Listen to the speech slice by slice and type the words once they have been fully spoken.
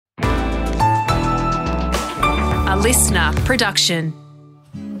listener production.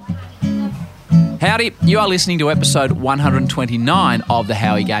 Howdy, you are listening to episode 129 of the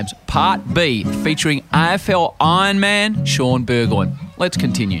Howie Games, Part B, featuring AFL Ironman Shaun Burgoyne. Let's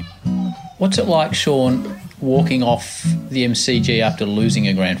continue. What's it like, Shaun, walking off the MCG after losing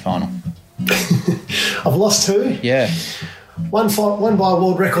a grand final? I've lost two. Yeah. One by a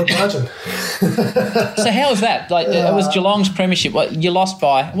world record margin. So how was that? It was Geelong's premiership. You lost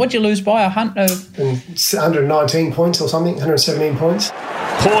by, what'd you lose by? 119 points or something, 117 points.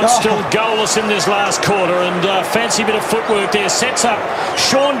 Port still goalless in this last quarter, and fancy bit of footwork there. Sets up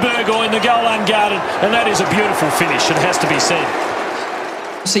Shaun Burgoyne, the goal unguarded, and that is a beautiful finish, it has to be said.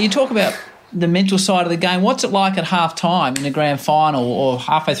 So you talk about the mental side of the game. What's it like at half-time in the grand final or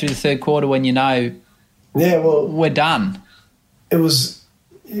halfway through the third quarter when you know we're done? It was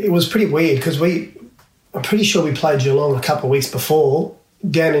pretty weird because I'm pretty sure we played Geelong a couple of weeks before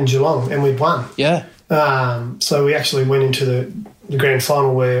down in Geelong and we'd won. Yeah. So we actually went into the grand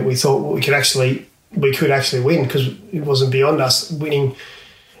final where we thought we could actually win because it wasn't beyond us winning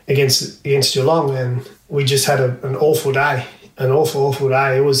against Geelong, and we just had an awful day, an awful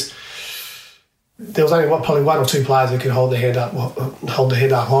day. There was only probably one or two players that could hold their head up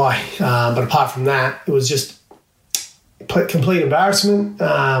high, but apart from that, it was just complete embarrassment.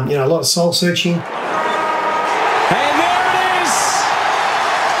 A lot of soul searching. And there it is.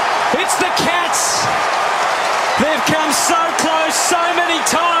 It's the Cats. They've come so close so many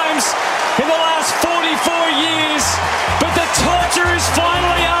times in the last 44 years, but the torture is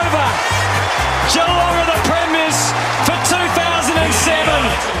finally over. Geelong are the premiers for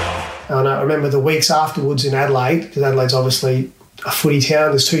 2007. And I remember the weeks afterwards in Adelaide, because Adelaide's obviously a footy town.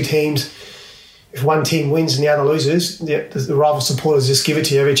 There's two teams. If one team wins and the other loses, the rival supporters just give it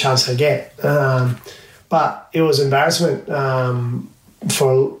to you every chance they get. But it was embarrassment. I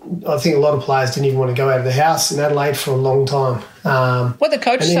think a lot of players didn't even want to go out of the house in Adelaide for a long time. What did the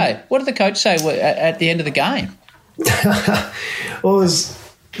coach say? What did the coach say at the end of the game? Well, there's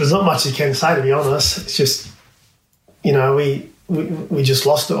not much you can say, to be honest. It's just, we just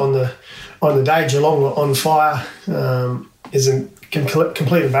lost it on the day. Geelong were on fire. Is a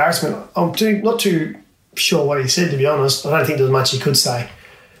complete embarrassment. I'm not too sure what he said, to be honest. I don't think there was much he could say.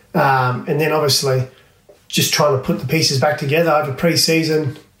 And then obviously just trying to put the pieces back together over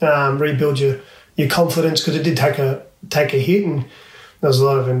pre-season, rebuild your confidence, because it did take a hit, and there was a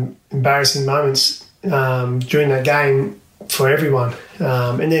lot of embarrassing moments during that game for everyone.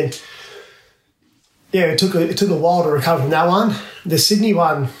 And then, it took a while to recover from that one. The Sydney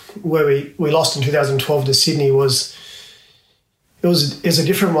one, where we lost in 2012 to Sydney, was a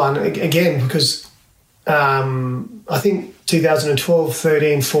different one again, because I think 2012,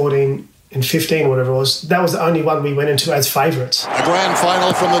 13, 14 and 15, whatever it was, that was the only one we went into as favourites. A grand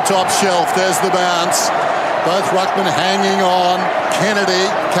final from the top shelf. There's the bounce. Both ruckmen hanging on. Kennedy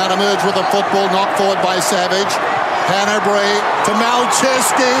can't emerge with the football, knocked forward by Savage. Hanbury to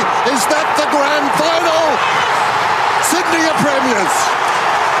Malcheski. Is that the grand final? Sydney are premiers.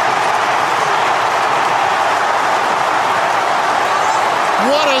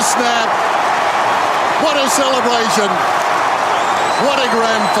 What a snap. What a celebration. What a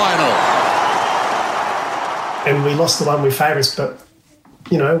grand final. And we lost the one we favourites, but,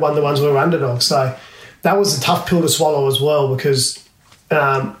 won the ones we were underdogs. So that was a tough pill to swallow as well, because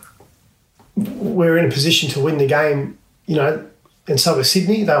we're in a position to win the game, and so was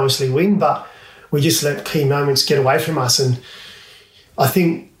Sydney. They obviously win, but we just let key moments get away from us. And I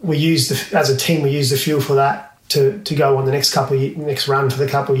think as a team, we used the fuel for that to go on the next next run for the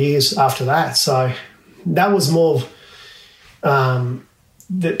couple of years after that. So that was more of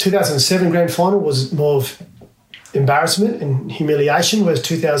the 2007 grand final was more of embarrassment and humiliation, whereas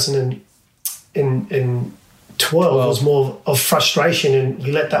 2012 was more of frustration, and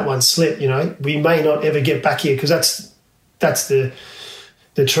we let that one slip. We may not ever get back here, because that's the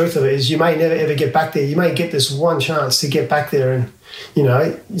truth of it, is you may never ever get back there. You may get this one chance to get back there, and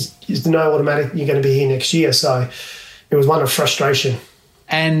there's no automatic you're going to be here next year. So it was one of frustration.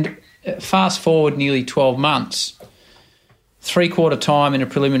 And fast forward nearly 12 months, three-quarter time in a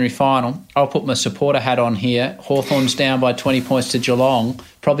preliminary final. I'll put my supporter hat on here. Hawthorn's down by 20 points to Geelong.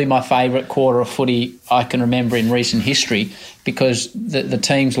 Probably my favourite quarter of footy I can remember in recent history, because the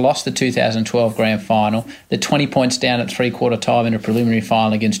teams lost the 2012 grand final. They're 20 points down at three-quarter time in a preliminary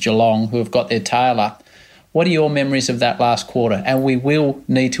final against Geelong, who have got their tail up. What are your memories of that last quarter? And we will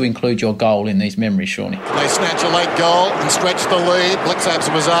need to include your goal in these memories, Shawnee. They snatch a late goal and stretch the lead.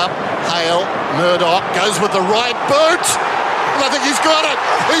 Blixabs was up. Hale, Murdoch goes with the right boot. And I think he's got it.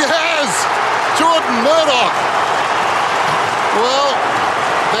 He has. Jordan Murdoch. Well,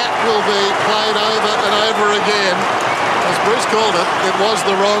 that will be played over and over again. As Bruce called it, it was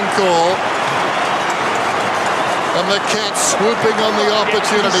the wrong call. And the Cats swooping on the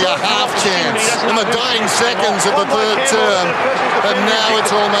opportunity, a half chance in the dying seconds of the third term. And now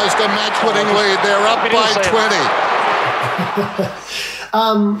it's almost a match-winning lead. They're up by 20.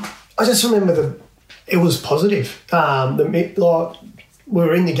 I just remember it was positive. We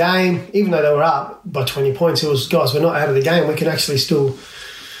were in the game, even though they were up by 20 points. It was, guys, we're not out of the game. We can still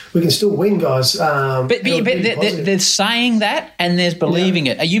win, guys. But they're saying that, and there's believing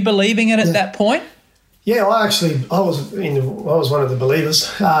it. Are you believing it at that point? Yeah, I was one of the believers.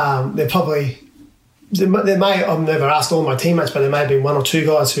 I've never asked all my teammates, but there may have been one or two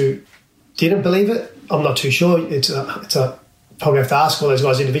guys who didn't believe it. I'm not too sure. Probably have to ask all those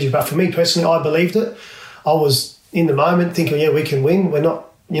guys individually. But for me personally, I believed it. I was in the moment thinking, yeah, we can win. We're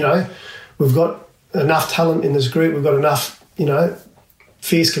not, we've got enough talent in this group. We've got enough,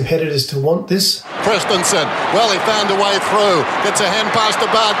 fierce competitors to want this. Prestonson, well, he found a way through. Gets a hand pass to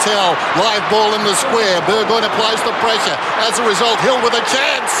Bartel. Live ball in the square. Burgoyne applies the pressure. As a result, Hill with a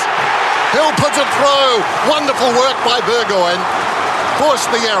chance. Hill puts it through. Wonderful work by Burgoyne. Forced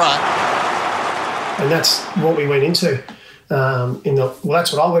the error. And that's what we went into.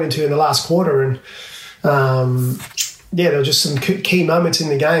 That's what I went into in the last quarter. And, there were just some key moments in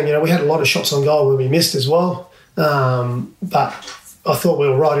the game. We had a lot of shots on goal where we missed as well. But I thought we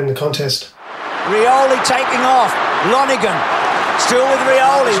were right in the contest. Rioli taking off. Lonigan still with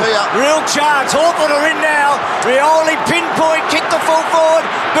Rioli. Real chance. Hawthorn are in now. Rioli pinpoint, kick the full forward.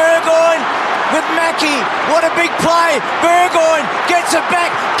 Burgoyne with Mackie. What a big play. Burgoyne gets it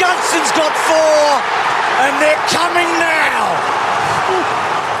back. Gunston's got 4. And they're coming now.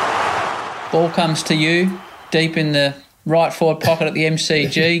 Ball comes to you deep in the right forward pocket at the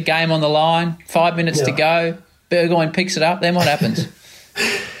MCG. Game on the line. 5 minutes to go. Burgoyne picks it up. Then what happens?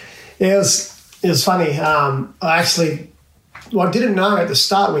 Yeah, it was funny. I didn't know at the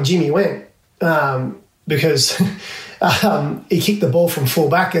start when Jimmy went because he kicked the ball from full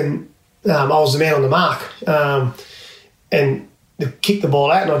back and I was the man on the mark. And they kicked the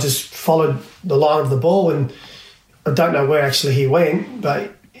ball out and I just followed the line of the ball and I don't know where actually he went,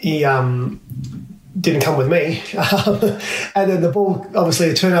 but he didn't come with me. And then the ball, obviously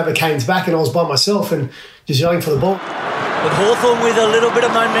the turnover came back and I was by myself and just yelling for the ball. But Hawthorn with a little bit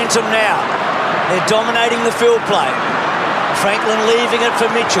of momentum now. They're dominating the field play. Franklin leaving it for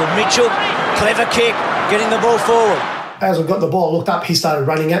Mitchell. Mitchell, clever kick, getting the ball forward. As I got the ball, I looked up, he started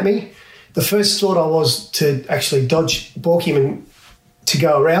running at me. The first thought I was to actually balk him and to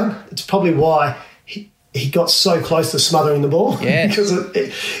go around. It's probably why he got so close to smothering the ball. Yeah. Because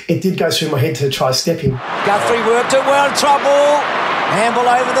it did go through my head to try step him. Guthrie worked it well, trouble. Handball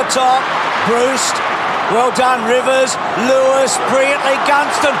over the top. Bruce. Well done, Rivers. Lewis, brilliantly.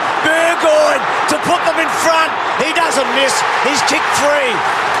 Gunston. Burgoyne to put them in front. He doesn't miss. He's kicked 3.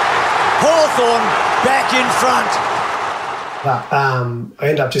 Hawthorn back in front. But I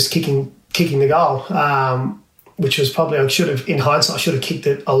ended up just kicking the goal, which was probably, in hindsight, I should have kicked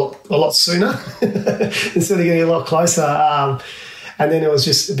it a lot sooner instead of getting a lot closer. And then it was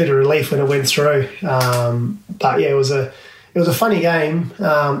just a bit of relief when it went through. But yeah, it was a funny game.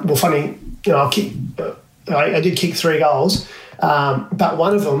 Funny. I did kick 3 goals, but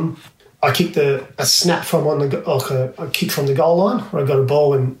one of them I kicked a snap from a kick from the goal line where I got a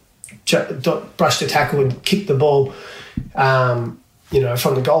ball and brushed a tackle and kicked the ball, from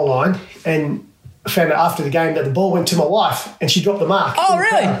the goal line. And I found out after the game that the ball went to my wife and she dropped the mark. Oh,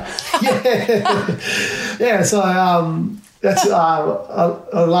 really? Yeah. Yeah. So that's I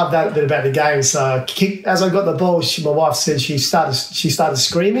love that bit about the game. So as I got the ball, my wife said she started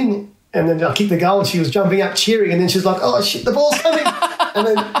screaming. And then I kicked the goal and she was jumping up cheering and then she was like, oh shit, the ball's coming. And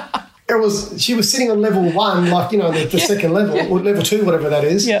then she was sitting on level 1, the second level, or level 2, whatever that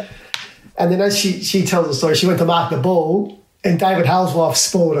is. Yeah. And then as she tells the story, she went to mark the ball and David Hale's wife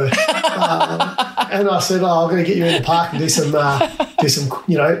spoiled her. And I said, I'm going to get you in the park and do some,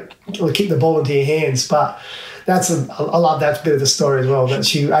 kick the ball into your hands. But I love that bit of the story as well, that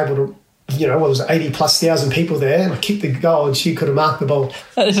she was able to, 80,000+ people there, and I kicked the goal and she could have marked the ball.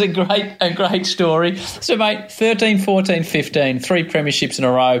 That is a great story. So, mate, 13, 14, 15, 3 premierships in a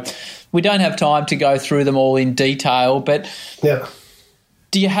row. We don't have time to go through them all in detail, but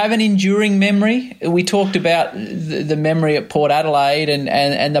do you have an enduring memory? We talked about the memory at Port Adelaide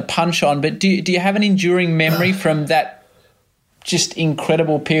and the punch-on, but do you have an enduring memory from that just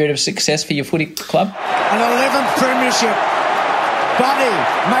incredible period of success for your footy club? An 11th premiership. Buddy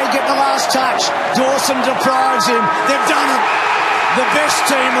may get the last touch. Dawson deprives him. They've done it. The best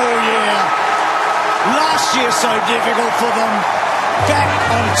team all year. Last year so difficult for them. back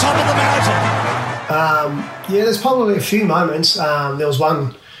on top of the mountain? Yeah, there's probably a few moments. There was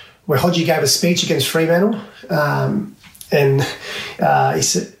one where Hodgie gave a speech against Fremantle, and he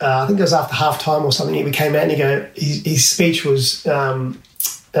said, I think it was after half time or something, he came out and his speech was, I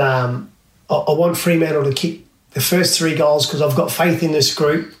want Fremantle to kick the first 3 goals because I've got faith in this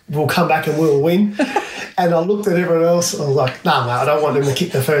group. We'll come back and we'll win. And I looked at everyone else and I was like, no, mate, I don't want them to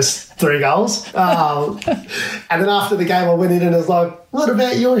kick the first 3 goals. And then after the game I went in and I was like, what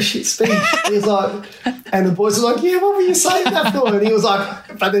about your shit speech? He was like, and the boys were like, yeah, what were you saying that for? And he was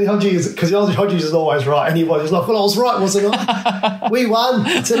like, but then Hodgie, because Hodgie is always right. And he was like, well, I was right, wasn't I? We won.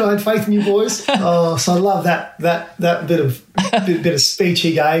 I said I had faith in you boys. So I love that bit of speech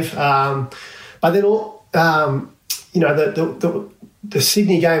he gave. But then the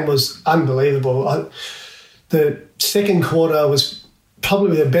Sydney game was unbelievable. The second quarter was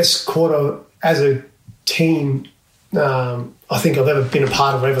probably the best quarter as a team I think I've ever been a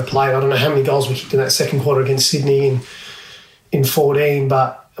part of or ever played. I don't know how many goals we kicked in that second quarter against Sydney in 14,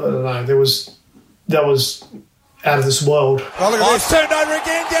 but I don't know, that was out of this world. Hodge turned over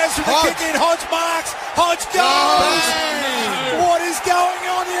again, goes for the kick in, Hodge marks, Hodge goes! What is going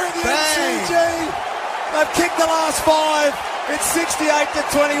on here at the MCG? They've kicked the last 5. It's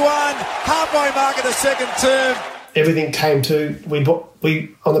 68-21, halfway mark of the second term. Everything came to we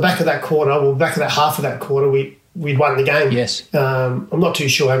on the back of that quarter, back of that half of that quarter, we'd won the game. Yes. I'm not too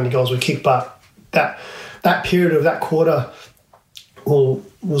sure how many goals we kicked, but that period of that quarter will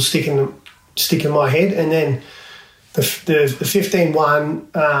stick in my head. And then the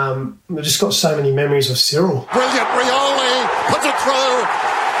 15-1, I've just got so many memories of Cyril. Brilliant, Rioli puts it through.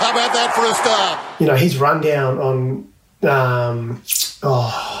 How about that for a start? His rundown on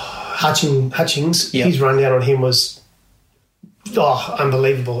Hutchings, yep. His rundown on him was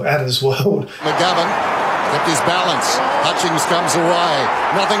unbelievable, out of this world. McGovern kept his balance. Hutchings comes away.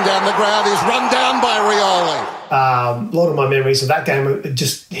 Nothing down the ground. He's run down by Rioli. A lot of my memories of that game are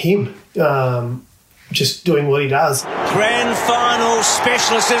just him, just doing what he does. Grand final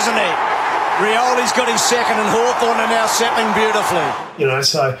specialist, isn't he? Rioli's got his second and Hawthorn are now settling beautifully.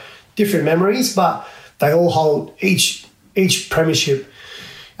 So different memories, but they all hold, each premiership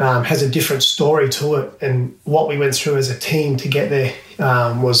has a different story to it, and what we went through as a team to get there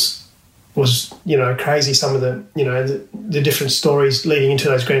was crazy. Some of the different stories leading into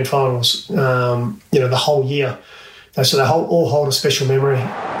those grand finals, the whole year. So they all hold a special memory.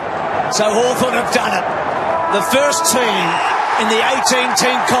 So Hawthorn have done it. The first team in the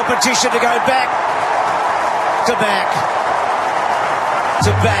 18-team competition to go back to back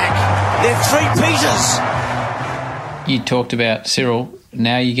to back. They're three-peaters. You talked about Cyril.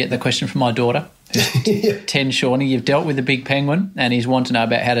 Now you get the question from my daughter, who's 10, Shawnee. You've dealt with the big penguin and he's wanting to know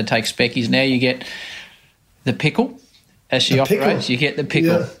about how to take speckies. Now you get the pickle as she operates. Pickle. You get the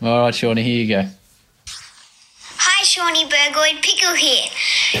pickle. Yeah. All right, Shawnee, here you go. Hi, Shaun Burgoyne, Pickle here.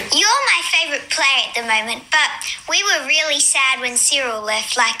 You're my favourite player at the moment, but we were really sad when Cyril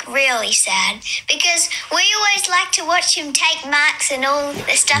left, like really sad, because we always liked to watch him take marks and all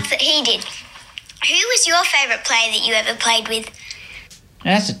the stuff that he did. Who was your favourite player that you ever played with?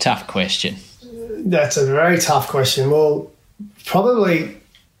 That's a tough question. That's a very tough question. Probably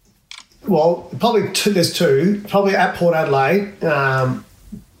two. There's two. Probably at Port Adelaide,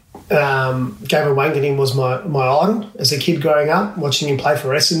 Gavin Wangening was my idol as a kid growing up, watching him play for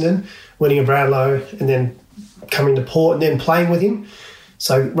Essendon, winning a Brownlow, and then coming to Port and then playing with him.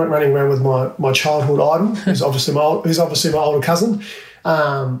 So running around with my childhood idol, who's obviously my older cousin,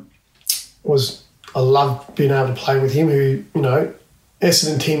 I loved being able to play with him. Who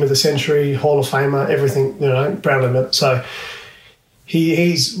Essendon Team of the Century, Hall of Famer, everything, Brownlow. So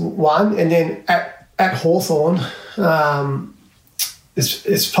he's one, and then at Hawthorn.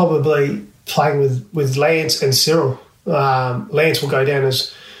 It's probably playing with Lance and Cyril. Lance will go down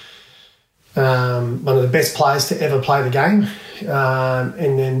as one of the best players to ever play the game.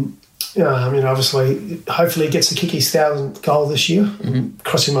 And then, obviously, hopefully he gets to kick his 1,000th goal this year. Mm-hmm.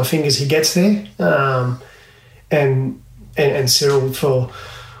 Crossing my fingers he gets there. And Cyril for,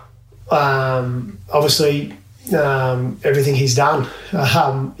 obviously, everything he's done.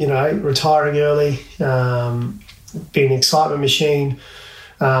 Retiring early, being an excitement machine.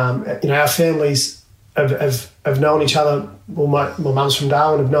 Our families have known each other. Well, my mum's from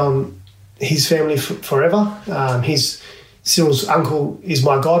Darwin, have known his family forever. Cyril's uncle is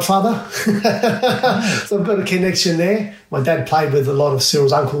my godfather. So I've got a connection there. My dad played with a lot of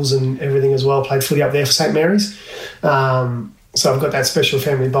Cyril's uncles and everything as well, played footy up there for St Mary's. So I've got that special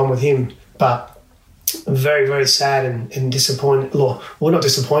family bond with him. But I'm very, very sad and disappointed. Well, not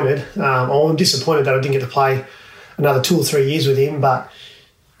disappointed. I'm disappointed that I didn't get to play another 2 or 3 years with him. But,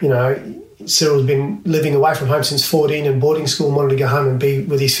 you know, Cyril's been living away from home since 14 and boarding school and wanted to go home and be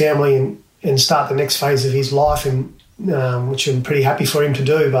with his family and start the next phase of his life, and which I'm pretty happy for him to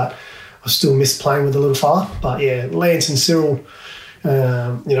do. But I still miss playing with the little fella. But, yeah, Lance and Cyril,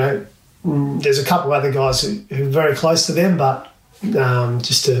 you know, there's a couple of other guys who are very close to them, but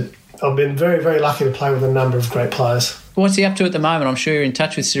I've been very, very lucky to play with a number of great players. What's he up to at the moment? I'm sure you're in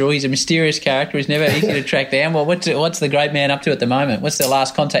touch with Cyril. He's a mysterious character. He's never easy to track down. Well, what's the great man up to at the moment? What's the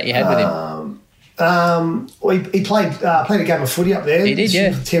last contact you had with him? Well, he played a game of footy up there. He did,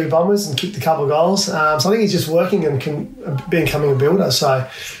 yeah. Terry Bombers, and kicked a couple of goals. So I think he's just working and becoming a builder. So,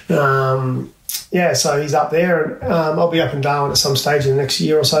 yeah, so he's up there. And I'll be up in Darwin at some stage in the next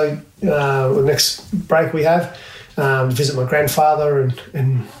year or so, the next break we have. Visit my grandfather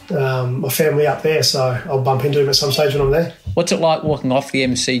and my family up there, so I'll bump into him at some stage when I'm there. What's it like walking off the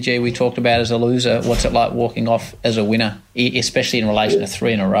MCG we talked about as a loser? What's it like walking off as a winner, especially in relation to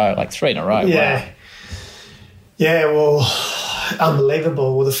 3 in a row? Like 3 in a row, yeah. Wow. Yeah, well,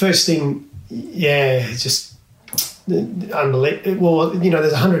 unbelievable. Well, the first thing, just unbelievable. Well, you know,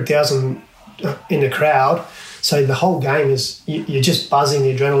 there's 100,000 in the crowd, so the whole game is, you're just buzzing,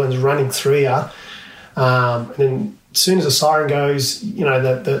 the adrenaline's running through you. And then as soon as the siren goes, you know,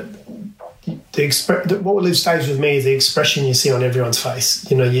 what lives stays with me is the expression you see on everyone's face.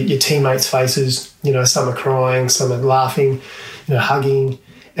 You know, your teammates' faces. You know, some are crying, some are laughing, you know, hugging,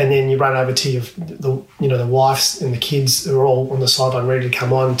 and then you run over to the wives and the kids are all on the sideline ready to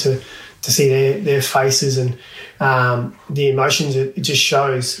come on to see their faces and the emotions. It just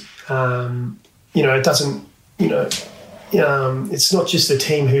shows. You know, it doesn't. You know. It's not just the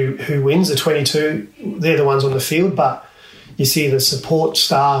team who wins, the 22, they're the ones on the field, but you see the support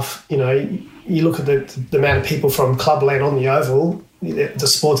staff, you know, you look at the amount of people from Clubland on the Oval, the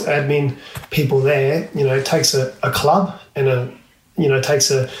sports admin people there, you know, it takes a club and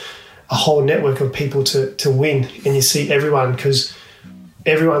takes a whole network of people to win. And you see everyone, because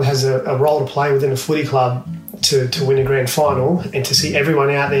everyone has a role to play within a footy club to win a grand final, and to see everyone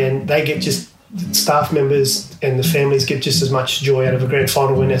out there, and they get just, staff members and the families get just as much joy out of a grand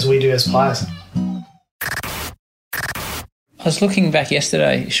final win as we do as players. I was looking back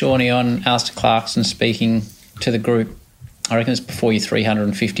yesterday, Shawnee, on Alistair Clarkson speaking to the group. I reckon it's before your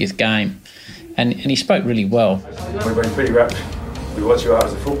 350th game, and he spoke really well. We've been pretty wrapped with what you are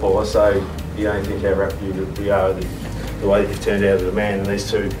as a footballer, so you don't think how wrapped we are the way that you've turned out as a man. And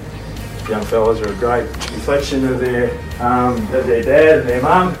these two young fellas are a great reflection of their dad and their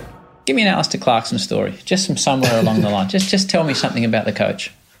mum. Give me an Alistair Clarkson story, just from somewhere along the line. Just tell me something about the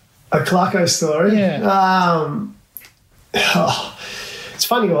coach. A Clarko story? Yeah. It's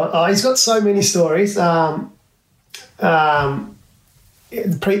funny. He's got so many stories. Any of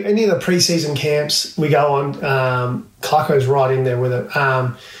the pre-season camps we go on, Clarko's right in there with it.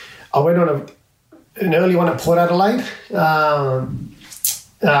 I went on an early one at Port Adelaide.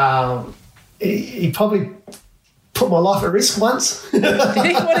 He probably put my life at risk once.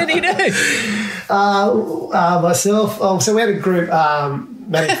 What did he do? Myself. So we had a group,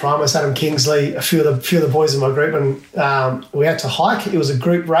 Matty Primus, Adam Kingsley, a few of the boys in my group, and we had to hike. It was a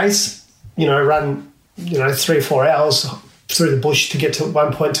group race, you know, run, you know, 3 or 4 hours through the bush to get to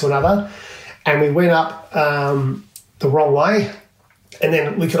one point to another. And we went up the wrong way, and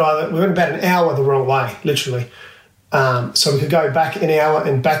then we went about an hour the wrong way, literally. So we could go back an hour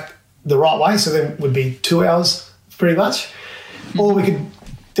and back the right way, so then it would be 2 hours pretty much. Or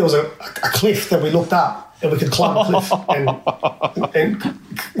there was a cliff that we looked up and we could climb a cliff. And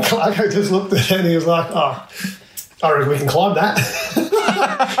Clarko just looked at it and he was like, I reckon we can climb that.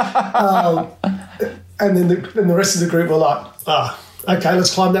 And then the rest of the group were like, okay,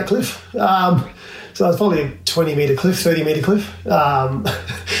 let's climb that cliff. So it was probably a 20-metre cliff, 30-metre cliff.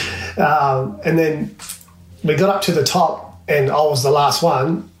 And then we got up to the top and I was the last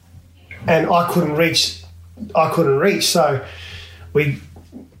one and I couldn't reach. So him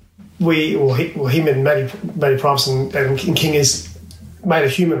and Matty Price and Kingers made a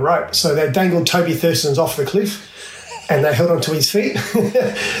human rope. So they dangled Toby Thurston's off the cliff and they held onto his feet.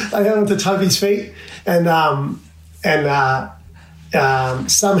 They held onto Toby's feet and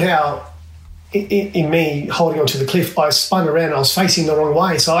somehow in me holding onto the cliff, I spun around. I was facing the wrong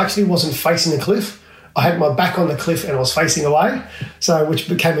way. So I actually wasn't facing the cliff. I had my back on the cliff and I was facing away, so which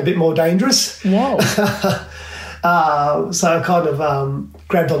became a bit more dangerous. Wow. So I kind of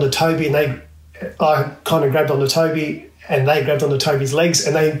grabbed onto Toby and I kind of grabbed onto Toby and they grabbed onto Toby's legs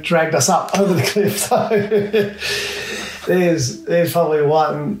and they dragged us up over the cliff. So there's probably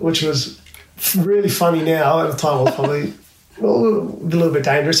one which was really funny now. At the time it was probably a little bit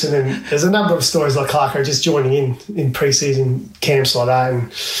dangerous. And then there's a number of stories like Clarko just joining in pre-season camps like that.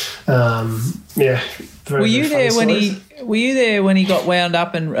 And were you there when he got wound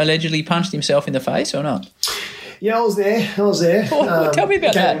up and allegedly punched himself in the face or not? Yeah, I was there. Tell me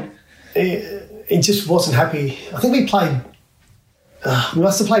about that. He just wasn't happy. I think we played. We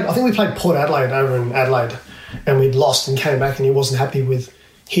must have played. I think we played Port Adelaide over in Adelaide, and we'd lost and came back, and he wasn't happy with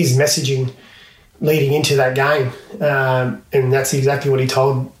his messaging leading into that game, and that's exactly what he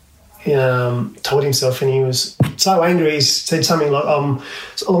told himself. And he was so angry. He said something like, "I'm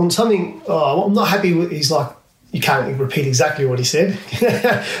not happy with." He's like, you can't repeat exactly what he said,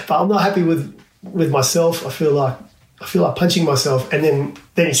 but I'm not happy with myself. I feel like punching myself, and then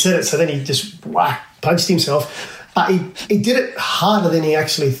he said it. So then he just punched himself. He did it harder than he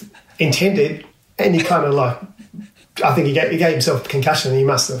actually intended, and he kind of like, I think he gave himself a concussion. He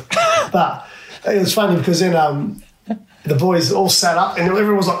must have, but it was funny because then the boys all sat up, and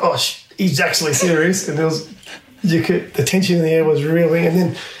everyone was like, "Oh, he's actually serious." And the tension in the air was really, and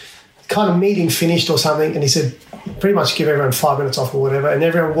then kind of meeting finished or something, and he said, pretty much give everyone 5 minutes off or whatever, and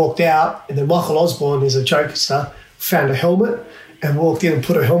everyone walked out, and then Michael Osborne, who's a jokester, found a helmet and walked in and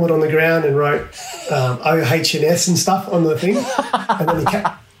put a helmet on the ground and wrote OHS and stuff on the thing, and then he came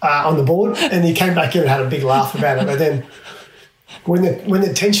on the board, and he came back in and had a big laugh about it. But then when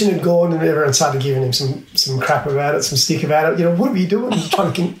the tension had gone and everyone started giving him some crap about it, some stick about it, what are you doing? He's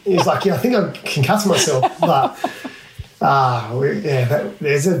like, I think I concussed myself, but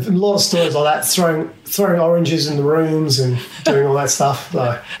there's a lot of stories like that, throwing oranges in the rooms and doing all that stuff.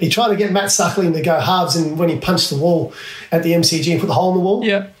 He tried to get Matt Suckling to go halves, and when he punched the wall at the MCG and put the hole in the wall,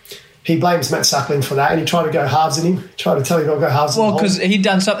 he blames Matt Suckling for that, and he tried to go halves at him, tried to tell him to go halves. Well, because he'd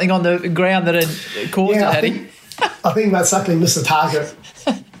done something on the ground that had caused it, had he? I think Matt Suckling missed the target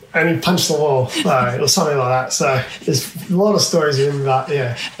and he punched the wall, or something like that. So there's a lot of stories in him, but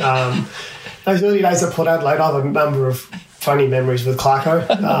those early days at Port Adelaide, I have a number of funny memories with Clarko,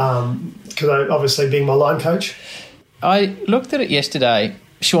 because obviously being my line coach. I looked at it yesterday.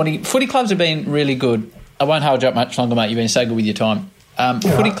 Shawnee, footy clubs have been really good. I won't hold you up much longer, mate. You've been so good with your time.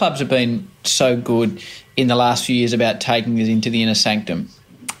 Footy clubs have been so good in the last few years about taking us into the inner sanctum.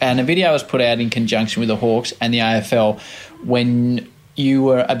 And a video was put out in conjunction with the Hawks and the AFL when you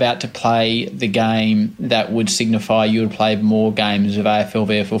were about to play the game that would signify you would play more games of AFL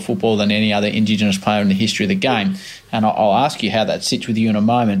VFL football than any other Indigenous player in the history of the game. And I'll ask you how that sits with you in a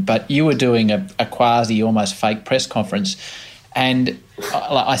moment. But you were doing a quasi, almost fake press conference, and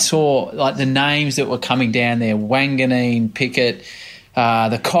I saw like the names that were coming down there: Wanganeen, Pickett,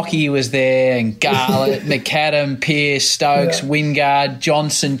 the Cocky was there, and Garlett, McAdam, Pearce, Stokes, Wingard,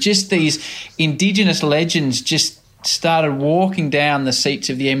 Johnson. Just these Indigenous legends just started walking down the seats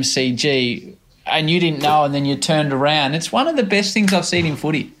of the MCG, and you didn't know, and then you turned around. It's one of the best things I've seen in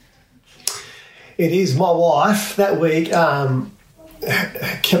footy. It is. My wife that week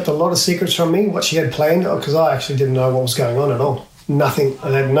kept a lot of secrets from me, what she had planned, because I actually didn't know what was going on at all. Nothing. I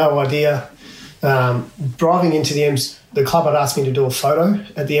had no idea. Driving into the club had asked me to do a photo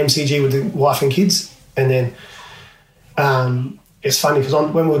at the MCG with the wife and kids, and then it's funny because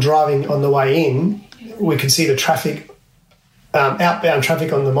when we were driving on the way in, we could see the traffic, outbound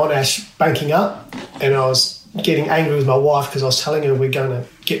traffic on the Monash banking up, and I was getting angry with my wife because I was telling her we're going to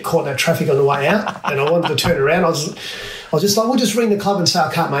get caught in that traffic on the way out, and I wanted to turn around. I was just like, we'll just ring the club and say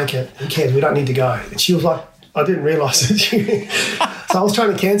I can't make it. Who cares? We don't need to go. And she was like, I didn't realise it. So I was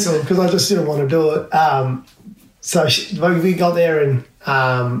trying to cancel because I just didn't want to do it. So we got there and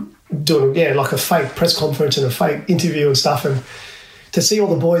doing like a fake press conference and a fake interview and stuff, and to see all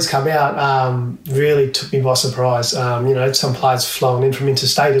the boys come out really took me by surprise. Some players flown in from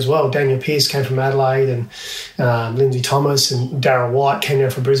interstate as well. Daniel Pearce came from Adelaide, and Lindsay Thomas and Darryl White came down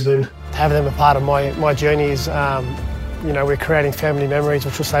from Brisbane. To have them a part of my journey is, we're creating family memories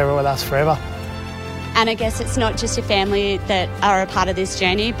which will stay with us forever. And I guess it's not just your family that are a part of this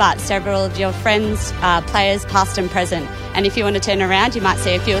journey, but several of your friends, players past and present. And if you want to turn around, you might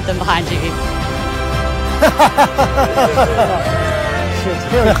see a few of them behind you.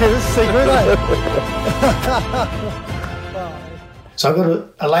 So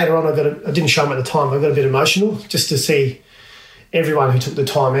later on, I didn't show them at the time, I got a bit emotional just to see everyone who took the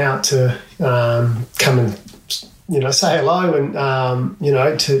time out to come and, say hello and,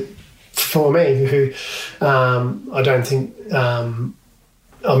 for me, who I don't think I'm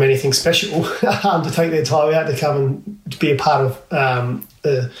anything special, to take their time out to come and to be a part of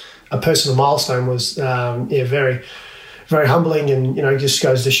a personal milestone was, very, very humbling, and, just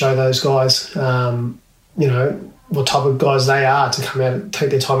goes to show those guys, what type of guys they are to come out,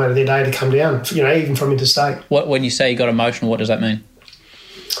 take their time out of their day to come down, even from interstate. When you say you got emotional, what does that mean?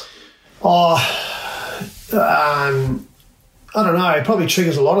 I don't know. It probably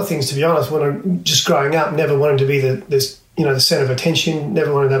triggers a lot of things, to be honest. When I'm just growing up, never wanting to be the centre of attention,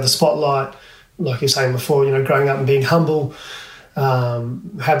 never wanted to have the spotlight. Like you're saying before, growing up and being humble,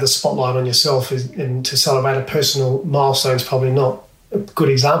 have the spotlight on yourself and to celebrate a personal milestone is probably not a good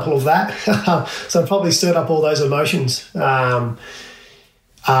example of that. So it probably stirred up all those emotions. And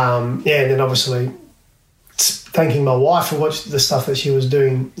then obviously thanking my wife for the stuff that she was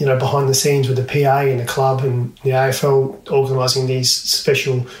doing, behind the scenes with the PA and the club and the AFL, organising these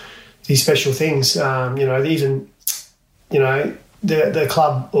special things. Even the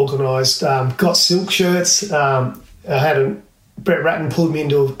club organised Got Silk shirts. Brett Ratton pulled me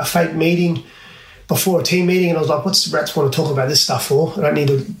into a fake meeting before a team meeting, and I was like, what's Rats want to talk about this stuff for? I don't need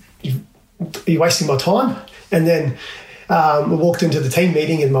to be wasting my time. And then we walked into the team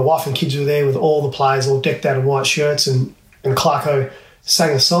meeting and my wife and kids were there with all the players all decked out in white shirts, and Clarko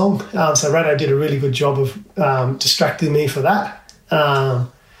sang a song. So Ratto did a really good job of distracting me for that. So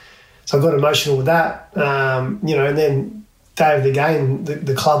I got emotional with that. And then day of the game,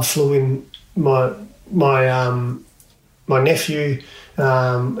 the club flew in my nephew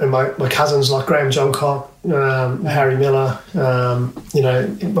and my cousins like Graham Johncock, Harry Miller,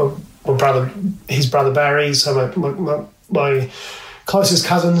 my brother, his brother Barry, so my closest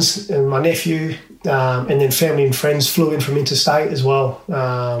cousins and my nephew, and then family and friends flew in from interstate as well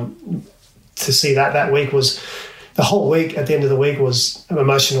to see that. That week was, the whole week, at the end of the week was an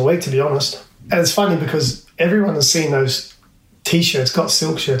emotional week, to be honest. And it's funny because everyone has seen those T-shirts, Got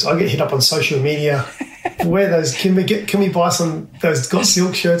Silk shirts. I get hit up on social media. Wear those. Can we buy those Got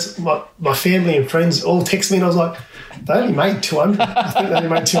Silk shirts? My family and friends all text me, and I was like, they only made 200. I think they only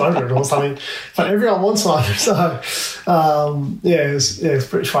made 200 or something. But everyone wants one. So it was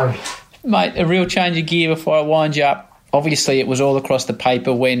pretty funny. Mate, a real change of gear before I wind you up. Obviously, it was all across the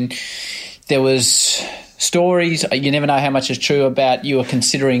paper when there was stories. You never know how much is true about you were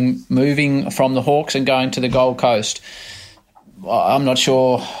considering moving from the Hawks and going to the Gold Coast. I'm not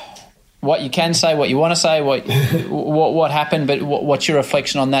sure what you can say, what you want to say, what happened, but what's your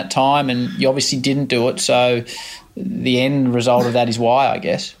reflection on that time? And you obviously didn't do it, so the end result of that is why, I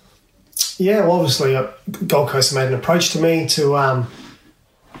guess. Yeah, well, obviously Gold Coast made an approach to me to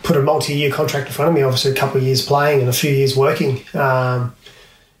put a multi-year contract in front of me, obviously a couple of years playing and a few years working. To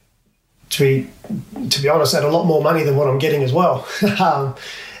be honest, at a lot more money than what I'm getting as well.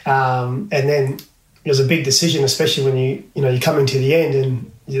 And then it was a big decision, especially when you come into the end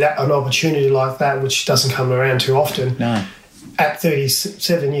and an opportunity like that, which doesn't come around too often. No. At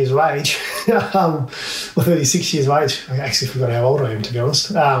 37 years of age, or 36 years of age, I actually forgot how old I am, to be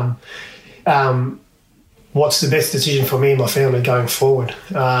honest. What's the best decision for me and my family going forward?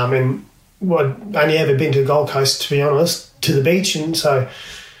 And I'd only ever been to Gold Coast, to be honest, to the beach, and so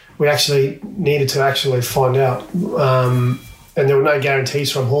we actually needed to actually find out. And there were no guarantees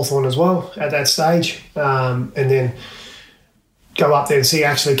from Hawthorn as well at that stage. And then go up there and see,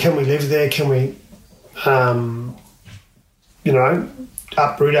 actually, can we live there? Can we,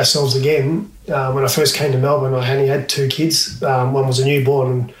 uproot ourselves again? When I first came to Melbourne, I only had 2 kids. One was a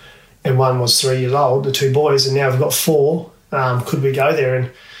newborn and one was 3 years old, the 2 boys, and now I've got 4. Could we go there? And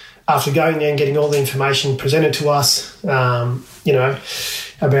after going there and getting all the information presented to us, about,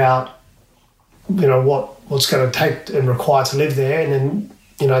 what's going to take and require to live there, and then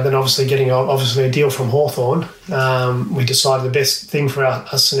then obviously getting a deal from Hawthorn, we decided the best thing for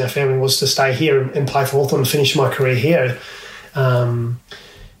us and our family was to stay here and play for Hawthorn and finish my career here. And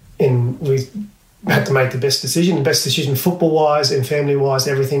we had to make the best decision football-wise and family-wise.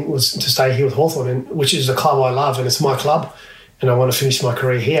 Everything was to stay here with Hawthorn, which is a club I love and it's my club, and I want to finish my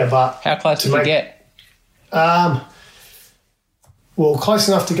career here. But how close did you get? Well, close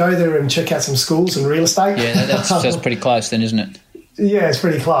enough to go there and check out some schools and real estate. Yeah, that's pretty close then, isn't it? Yeah, it's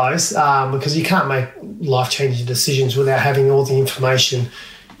pretty close because you can't make life-changing decisions without having all the information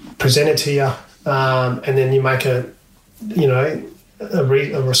presented to you, and then you make a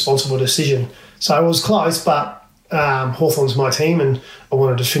responsible decision. So it was close, but Hawthorn's my team, and I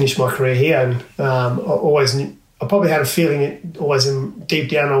wanted to finish my career here. And I probably had a feeling deep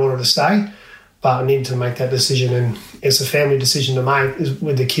down I wanted to stay, but I needed to make that decision, and it's a family decision to make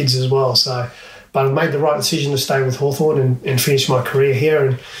with the kids as well. So. But I've made the right decision to stay with Hawthorn and finish my career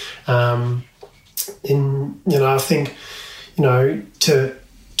here. And I think, to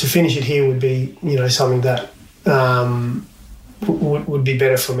finish it here would be, something that would be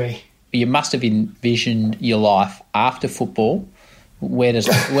better for me. You must have envisioned your life after football where does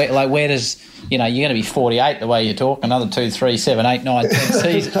you're going to be 48 the way you talk, another 2, 3, 7, 8, 9, 10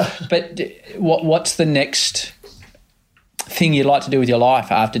 seasons. But what's the next thing you'd like to do with your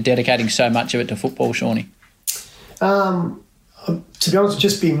life after dedicating so much of it to football, Shawnee? To be honest,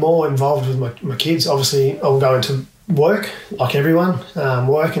 just be more involved with my kids. Obviously, I'm going to work like everyone,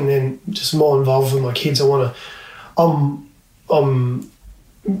 work, and then just more involved with my kids. I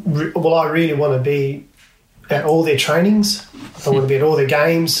really want to be at all their trainings. I want to be at all their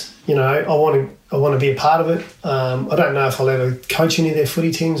games. You know, I want to be a part of it. I don't know if I'll ever coach any of their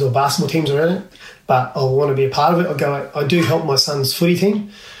footy teams or basketball teams or anything, but I want to be a part of it. I do help my son's footy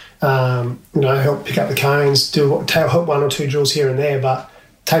team. Help pick up the cones, help 1 or 2 drills here and there, but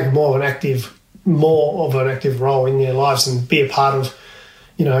take more of an active role in their lives and be a part of,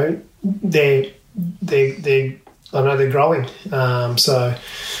 I know they're growing.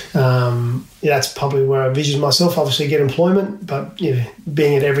 That's probably where I envision myself. Obviously get employment, but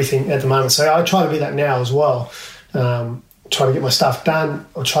being at everything at the moment. So I try to be that now as well. Try to get my stuff done.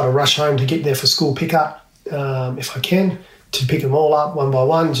 I'll try to rush home to get there for school pickup if I can, to pick them all up one by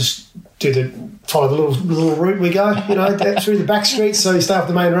one. Just follow the little route we go, through the back streets, so you stay off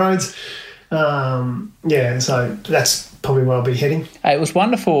the main roads. So that's probably where I'll be heading. It was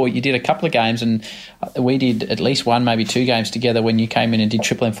wonderful. You did a couple of games, and we did at least 1, maybe 2 games together when you came in and did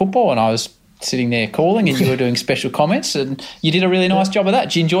Triple M football, and I was sitting there calling and you were doing special comments, and you did a really nice job of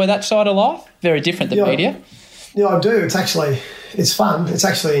that. Do you enjoy that side of life? Very different than media. Yeah, I do. It's fun. It's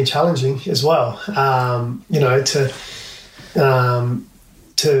actually challenging as well. To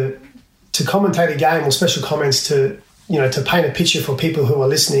commentate a game or special comments, to paint a picture for people who are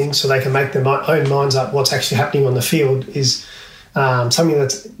listening so they can make their own minds up what's actually happening on the field is something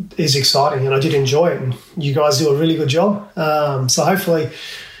that is exciting, and I did enjoy it, and you guys do a really good job. So hopefully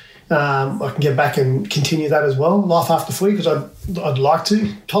I can get back and continue that as well, life after footy, because I'd like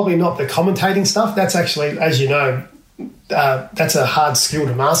to. Probably not the commentating stuff. That's actually, as you know, that's a hard skill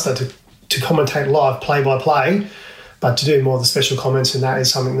to master, to commentate live play-by-play, but to do more of the special comments, and that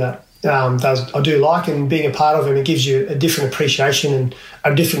is something that I do like, and being a part of, and it gives you a different appreciation and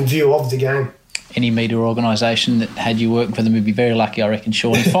a different view of the game. Any media organisation that had you working for them would be very lucky, I reckon,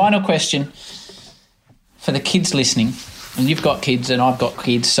 Shaun. Final question for the kids listening, and you've got kids and I've got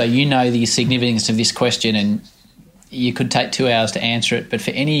kids, so you know the significance of this question, and you could take 2 hours to answer it, but for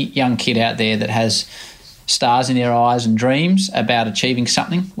any young kid out there that has stars in their eyes and dreams about achieving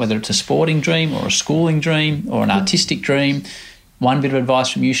something, whether it's a sporting dream or a schooling dream or an artistic dream, one bit of advice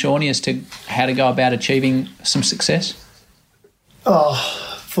from you, Shawnee, as to how to go about achieving some success?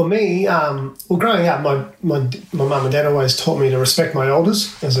 For me, growing up, my mum and dad always taught me to respect my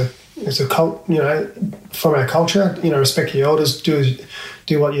elders as a from our culture. Respect your elders, do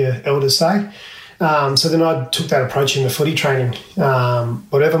what your elders say. So then I took that approach in the footy training.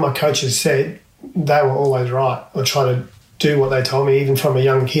 Whatever my coaches said, they were always right. I try to do what they told me, even from a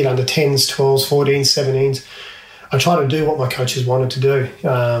young kid, under 10s, 12s, 14s, 17s. I try to do what my coaches wanted to do.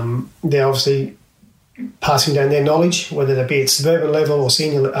 They're obviously passing down their knowledge, whether that be at suburban level or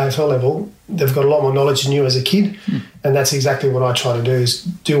senior AFL level. They've got a lot more knowledge than you as a kid, and that's exactly what I try to do, is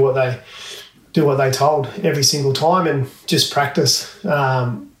do what they told every single time, and just practice.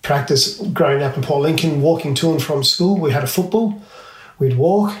 Practice growing up in Port Lincoln, walking to and from school. We had a football. We'd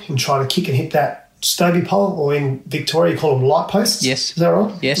walk and try to kick and hit that Stobie pole, or in Victoria you call them light posts. Yes. Is that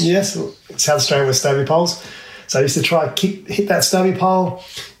right? Yes. Yes. South Australia with Stobie poles. So I used to try hit that Stobie pole.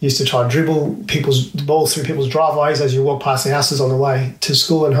 Used to try dribble the balls through people's driveways as you walk past the houses on the way to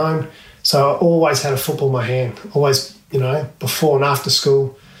school and home. So I always had a football in my hand. Always, before and after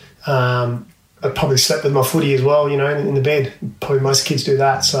school. I probably slept with my footy as well, in the bed. Probably most kids do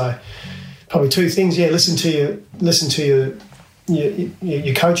that. So probably 2 things. Yeah, listen to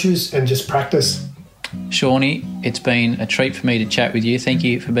your coaches and just practice. Shawnee, it's been a treat for me to chat with you. Thank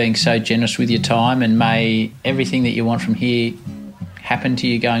you for being so generous with your time, and may everything that you want from here happen to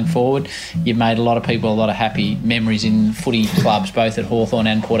you going forward. You've made a lot of people a lot of happy memories in footy clubs, both at Hawthorn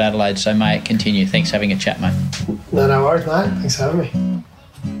and Port Adelaide, so may it continue. Thanks for having a chat, mate. No worries, mate. Thanks for having me.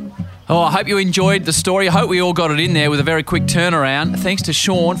 Oh, I hope you enjoyed the story. I hope we all got it in there with a very quick turnaround. Thanks to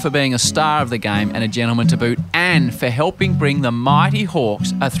Shaun for being a star of the game and a gentleman to boot, and for helping bring the mighty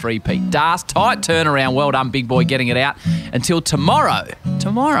Hawks a 3-peat. Das, tight turnaround. Well done, big boy, getting it out. Until tomorrow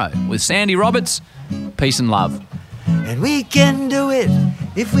with Sandy Roberts. Peace and love. And we can do it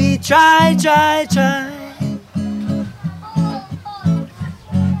if we try.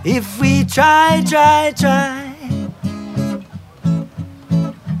 If we try.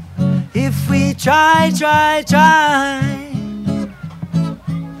 If we try.